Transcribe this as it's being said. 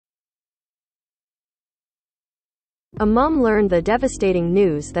A mom learned the devastating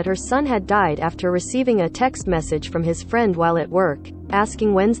news that her son had died after receiving a text message from his friend while at work,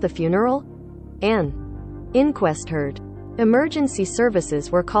 asking when's the funeral? An inquest heard. Emergency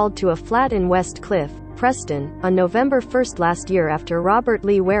services were called to a flat in West Cliff, Preston, on November 1 last year after Robert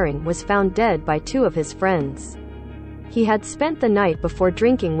Lee Waring was found dead by two of his friends. He had spent the night before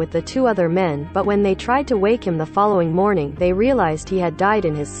drinking with the two other men, but when they tried to wake him the following morning they realized he had died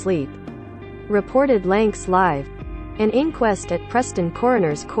in his sleep. Reported Lancs Live. An inquest at Preston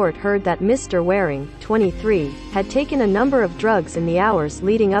Coroner's Court heard that Mr. Waring, 23, had taken a number of drugs in the hours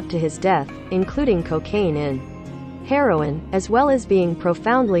leading up to his death, including cocaine and heroin, as well as being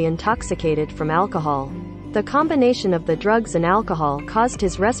profoundly intoxicated from alcohol. The combination of the drugs and alcohol caused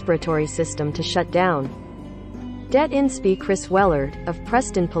his respiratory system to shut down. Det Insp Chris Wellard, of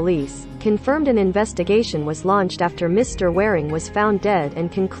Preston Police, confirmed an investigation was launched after Mr. Waring was found dead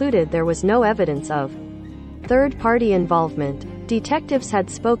and concluded there was no evidence of third-party involvement. Detectives had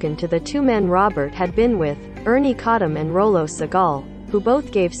spoken to the two men Robert had been with, Ernie Cottam and Rollo Segal, who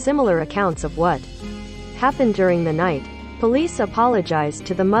both gave similar accounts of what happened during the night. Police apologized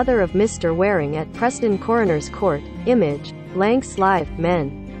to the mother of Mr. Waring at Preston Coroner's Court. Image, Lancs Live,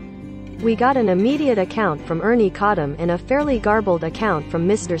 Men. We got an immediate account from Ernie Cottam and a fairly garbled account from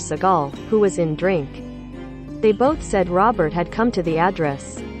Mr. Segal, who was in drink. They both said Robert had come to the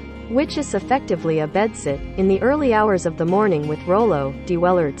address, which is effectively a bedsit, in the early hours of the morning with Rollo, D.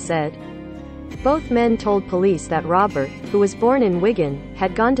 Wellard said. Both men told police that Robert, who was born in Wigan,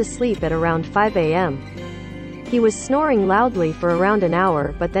 had gone to sleep at around 5 a.m. He was snoring loudly for around an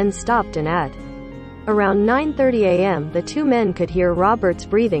hour but then stopped, and at around 9:30 a.m. the two men could hear Robert's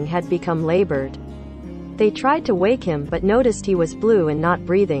breathing had become labored. They tried to wake him but noticed he was blue and not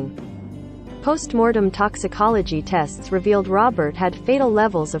breathing. Post-mortem toxicology tests revealed Robert had fatal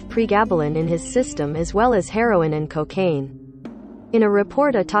levels of pregabalin in his system as well as heroin and cocaine. In a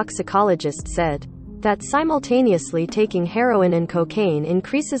report, a toxicologist said that simultaneously taking heroin and cocaine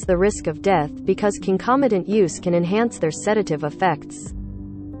increases the risk of death because concomitant use can enhance their sedative effects.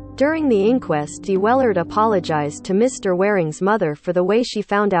 During the inquest, D. Wellard apologized to Mr. Waring's mother for the way she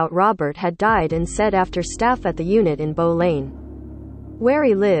found out Robert had died and said after staff at the unit in Bow Lane, where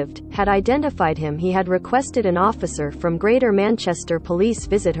he lived, had identified him, he had requested an officer from Greater Manchester Police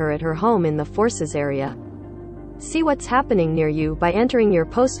visit her at her home in the Forces area. See what's happening near you by entering your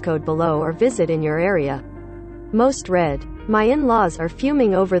postcode below or visit in your area. Most read. My in-laws are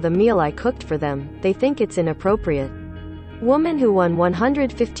fuming over the meal I cooked for them, they think it's inappropriate. Woman who won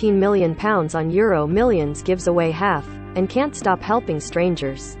 £115 million on Euro Millions gives away half, and can't stop helping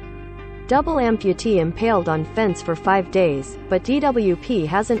strangers. Double amputee impaled on fence for 5 days, but DWP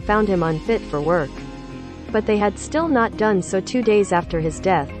hasn't found him unfit for work. But they had still not done so 2 days after his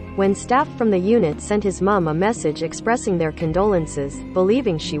death, when staff from the unit sent his mum a message expressing their condolences,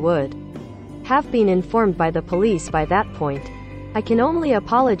 believing she would have been informed by the police by that point. I can only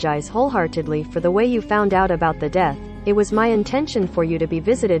apologize wholeheartedly for the way you found out about the death. It was my intention for you to be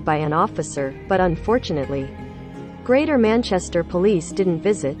visited by an officer, but unfortunately, Greater Manchester Police didn't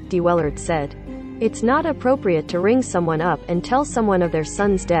visit, D. Wellard said. It's not appropriate to ring someone up and tell someone of their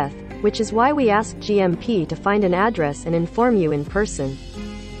son's death, which is why we asked GMP to find an address and inform you in person.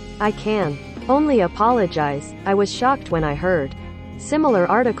 I can only apologize. I was shocked when I heard similar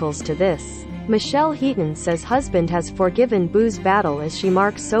articles to this. Michelle Heaton says husband has forgiven booze battle as she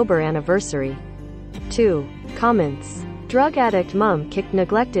marks sober anniversary. 2. Comments. Drug addict mom kicked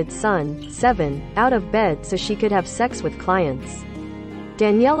neglected son, 7, out of bed so she could have sex with clients.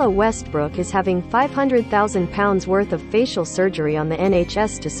 Daniela Westbrook is having £500,000 worth of facial surgery on the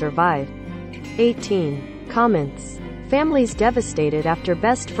NHS to survive. 18. Comments. Families devastated after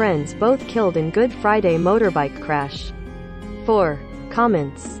best friends both killed in Good Friday motorbike crash. 4.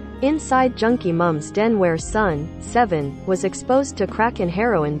 Comments. Inside junkie mum's den where son, 7, was exposed to crack and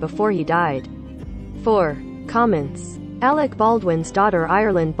heroin before he died. 4. Comments. Alec Baldwin's daughter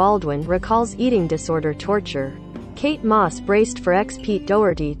Ireland Baldwin recalls eating disorder torture. Kate Moss braced for ex-Pete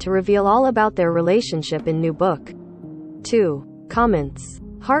Doherty to reveal all about their relationship in new book. 2. Comments.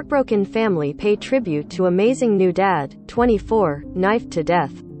 Heartbroken family pay tribute to amazing new dad, 24, knifed to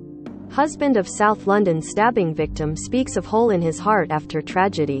death. Husband of South London stabbing victim speaks of hole in his heart after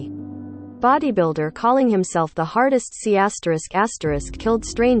tragedy. Bodybuilder calling himself the hardest C*** killed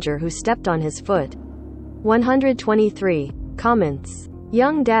stranger who stepped on his foot. 123. Comments.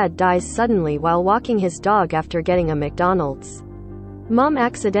 Young dad dies suddenly while walking his dog after getting a McDonald's. Mom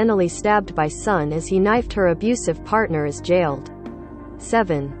accidentally stabbed by son as he knifed her abusive partner is jailed.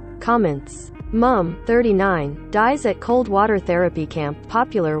 7. Comments. Mum, 39, dies at cold water therapy camp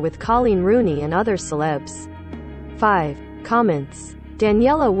popular with Colleen Rooney and other celebs. 5. Comments.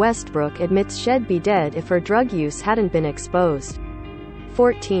 Daniela Westbrook admits she'd be dead if her drug use hadn't been exposed.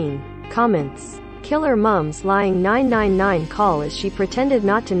 14. Comments. Killer mom's lying 999 call as she pretended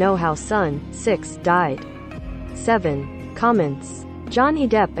not to know how son, 6, died. 7. Comments. Johnny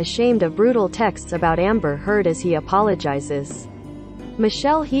Depp ashamed of brutal texts about Amber Heard as he apologizes.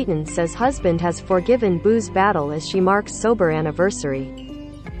 Michelle Heaton says husband has forgiven booze battle as she marks sober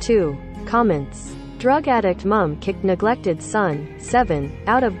anniversary. 2. Comments. Drug addict mom kicked neglected son, 7,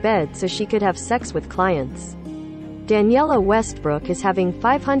 out of bed so she could have sex with clients. Daniela Westbrook is having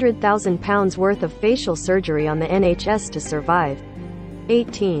 £500,000 worth of facial surgery on the NHS to survive.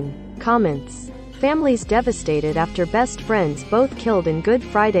 18. Comments. Families devastated after best friends both killed in Good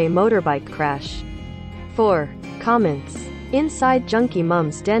Friday motorbike crash. 4. Comments. Inside junkie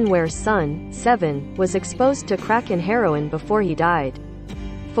mum's den where son, 7, was exposed to crack and heroin before he died.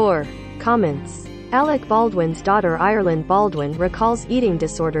 4. Comments. Alec Baldwin's daughter Ireland Baldwin recalls eating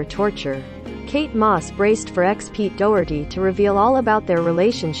disorder torture. Kate Moss braced for ex-Pete Doherty to reveal all about their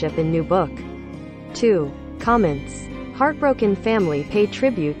relationship in new book. 2. Comments. Heartbroken family pay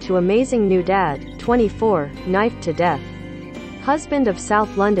tribute to amazing new dad, 24, knifed to death. Husband of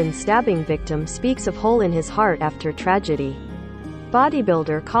South London stabbing victim speaks of hole in his heart after tragedy.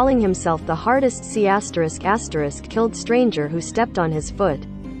 Bodybuilder calling himself the hardest C*** killed stranger who stepped on his foot.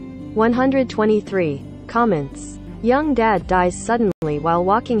 123. Comments. Young dad dies suddenly while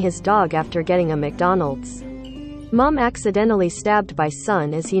walking his dog after getting a McDonald's. Mom accidentally stabbed by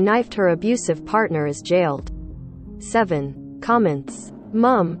son as he knifed her abusive partner is jailed. 7. Comments.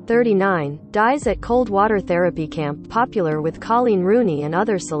 Mom, 39, dies at cold water therapy camp popular with Colleen Rooney and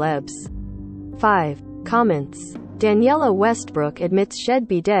other celebs. 5. Comments. Daniela Westbrook admits she'd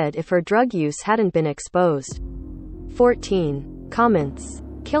be dead if her drug use hadn't been exposed. 14. Comments.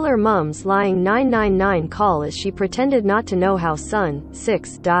 Killer mom's lying 999 call as she pretended not to know how son,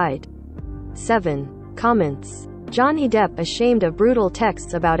 6, died. 7. Comments. Johnny Depp ashamed of brutal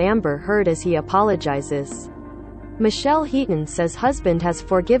texts about Amber Heard as he apologizes. Michelle Heaton says husband has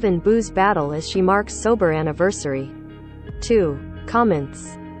forgiven booze battle as she marks sober anniversary. 2.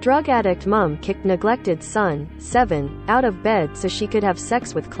 Comments. Drug addict mom kicked neglected son, 7, out of bed so she could have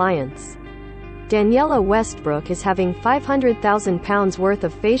sex with clients. Daniela Westbrook is having £500,000 worth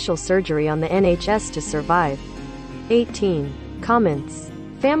of facial surgery on the NHS to survive. 18. Comments.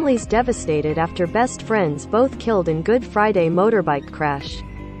 Families devastated after best friends both killed in Good Friday motorbike crash.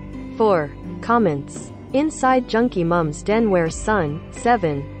 4. Comments. Inside junkie mum's den where son,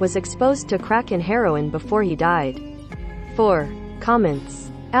 7, was exposed to crack and heroin before he died. 4. Comments.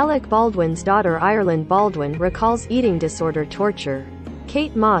 Alec Baldwin's daughter Ireland Baldwin recalls eating disorder torture.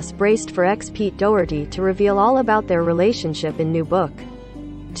 Kate Moss braced for ex-Pete Doherty to reveal all about their relationship in new book.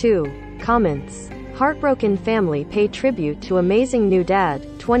 2. Comments. Heartbroken family pay tribute to amazing new dad,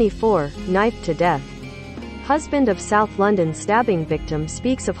 24, knifed to death. Husband of South London stabbing victim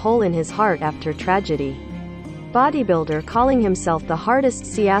speaks of hole in his heart after tragedy. Bodybuilder calling himself the hardest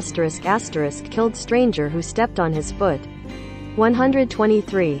C** killed stranger who stepped on his foot.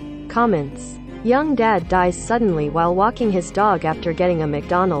 123. Comments. Young dad dies suddenly while walking his dog after getting a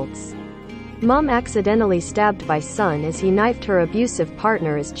McDonald's. Mom accidentally stabbed by son as he knifed her abusive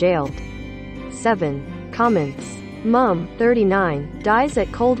partner is jailed. 7. Comments. Mom, 39, dies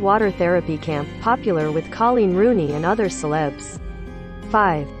at cold water therapy camp popular with Colleen Rooney and other celebs.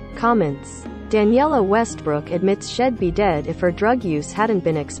 5. Comments. Daniela Westbrook admits she'd be dead if her drug use hadn't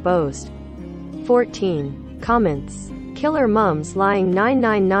been exposed. 14. Comments. Killer mom's lying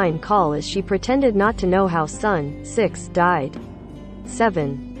 999 call as she pretended not to know how son, 6, died.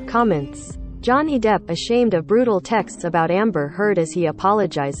 7. Comments. Johnny Depp ashamed of brutal texts about Amber Heard as he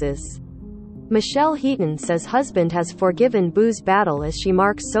apologizes. Michelle Heaton says husband has forgiven booze battle as she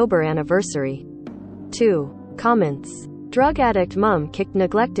marks sober anniversary. 2. Comments. Drug addict mom kicked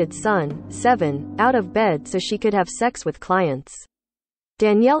neglected son, 7, out of bed so she could have sex with clients.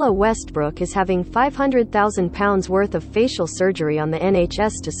 Daniela Westbrook is having £500,000 worth of facial surgery on the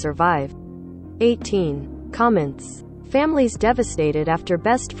NHS to survive. 18. Comments. Families devastated after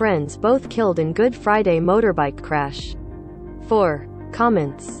best friends both killed in Good Friday motorbike crash. 4.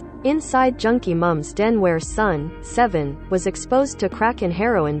 Comments. Inside junkie mum's den where son, 7, was exposed to crack and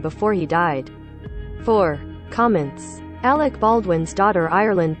heroin before he died. 4. Comments. Alec Baldwin's daughter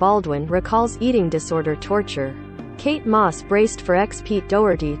Ireland Baldwin recalls eating disorder torture. Kate Moss braced for ex-Pete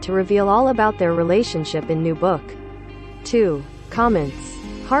Doherty to reveal all about their relationship in new book. 2. Comments.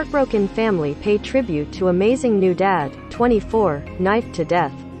 Heartbroken family pay tribute to amazing new dad, 24, knifed to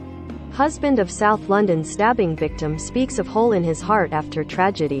death. Husband of South London stabbing victim speaks of hole in his heart after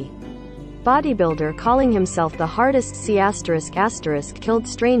tragedy. Bodybuilder calling himself the hardest C*** killed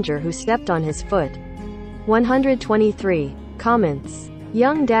stranger who stepped on his foot. 123. Comments.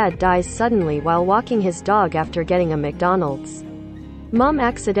 Young dad dies suddenly while walking his dog after getting a McDonald's. Mom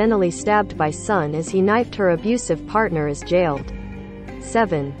accidentally stabbed by son as he knifed her abusive partner is jailed.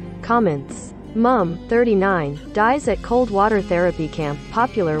 7. Comments. Mom, 39, dies at cold water therapy camp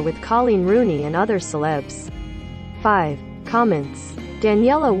popular with Colleen Rooney and other celebs. 5. Comments.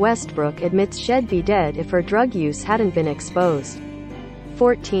 Daniela Westbrook admits she'd be dead if her drug use hadn't been exposed.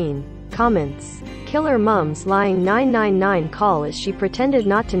 14. Comments. Killer mom's lying 999 call as she pretended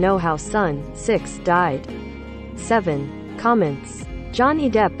not to know how son, 6, died. 7. Comments. Johnny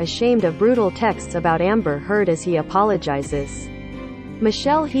Depp ashamed of brutal texts about Amber Heard as he apologizes.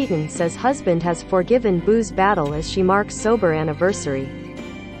 Michelle Heaton says husband has forgiven booze battle as she marks sober anniversary.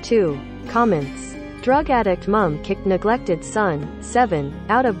 2. Comments. Drug addict mom kicked neglected son, 7,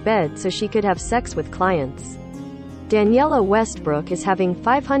 out of bed so she could have sex with clients. Daniela Westbrook is having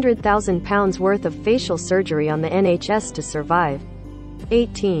 £500,000 worth of facial surgery on the NHS to survive.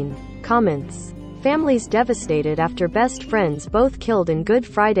 18. Comments. Families devastated after best friends both killed in Good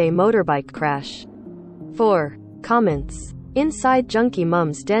Friday motorbike crash. 4. Comments. Inside junkie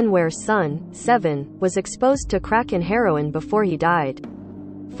mom's den where son, 7, was exposed to crack and heroin before he died.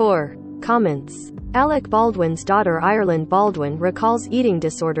 4. Comments. Alec Baldwin's daughter Ireland Baldwin recalls eating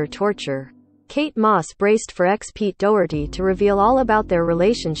disorder torture. Kate Moss braced for ex-Pete Doherty to reveal all about their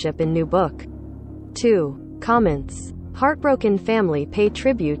relationship in new book. 2. Comments. Heartbroken family pay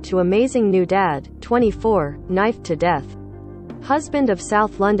tribute to amazing new dad, 24, knifed to death. Husband of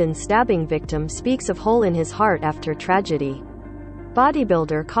South London stabbing victim speaks of hole in his heart after tragedy.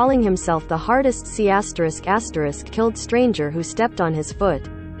 Bodybuilder calling himself the hardest C** killed stranger who stepped on his foot.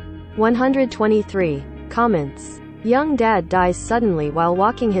 123. Comments. Young dad dies suddenly while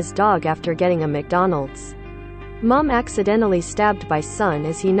walking his dog after getting a McDonald's. Mom accidentally stabbed by son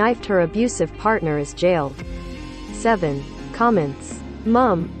as he knifed her abusive partner is jailed. 7. Comments.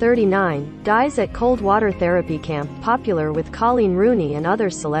 Mom, 39, dies at cold water therapy camp popular with Colleen Rooney and other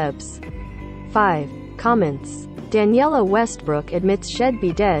celebs. 5. Comments. Daniela Westbrook admits she'd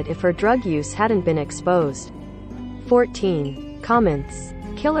be dead if her drug use hadn't been exposed. 14. Comments.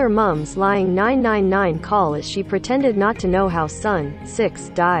 Killer mom's lying 999 call as she pretended not to know how son, 6,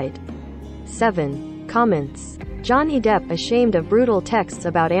 died. 7. Comments. Johnny Depp ashamed of brutal texts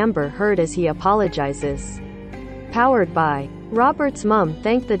about Amber Heard as he apologizes. Powered by. Robert's mom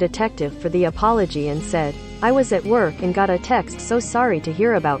thanked the detective for the apology and said, "I was at work and got a text so sorry to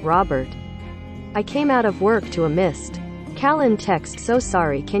hear about Robert. I came out of work to a missed Callan text so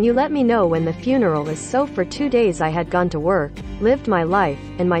sorry can you let me know when the funeral is so for 2 days I had gone to work, lived my life,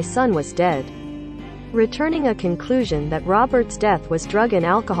 and my son was dead." Returning a conclusion that Robert's death was drug and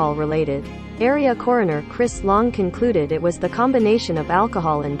alcohol related, area coroner Chris Long concluded it was the combination of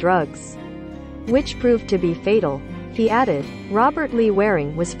alcohol and drugs, which proved to be fatal. He added, Robert Lee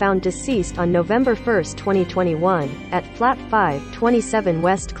Waring was found deceased on November 1, 2021, at Flat 5, 27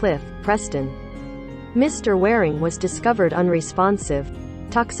 West Cliff, Preston. Mr. Waring was discovered unresponsive.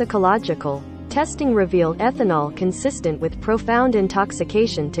 Toxicological testing revealed ethanol consistent with profound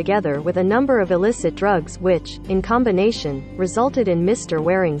intoxication together with a number of illicit drugs which, in combination, resulted in Mr.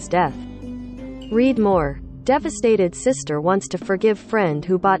 Waring's death. Read more. Devastated sister wants to forgive friend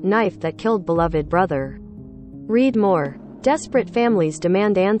who bought knife that killed beloved brother. Read more. Desperate families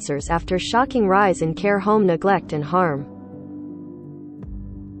demand answers after shocking rise in care home neglect and harm.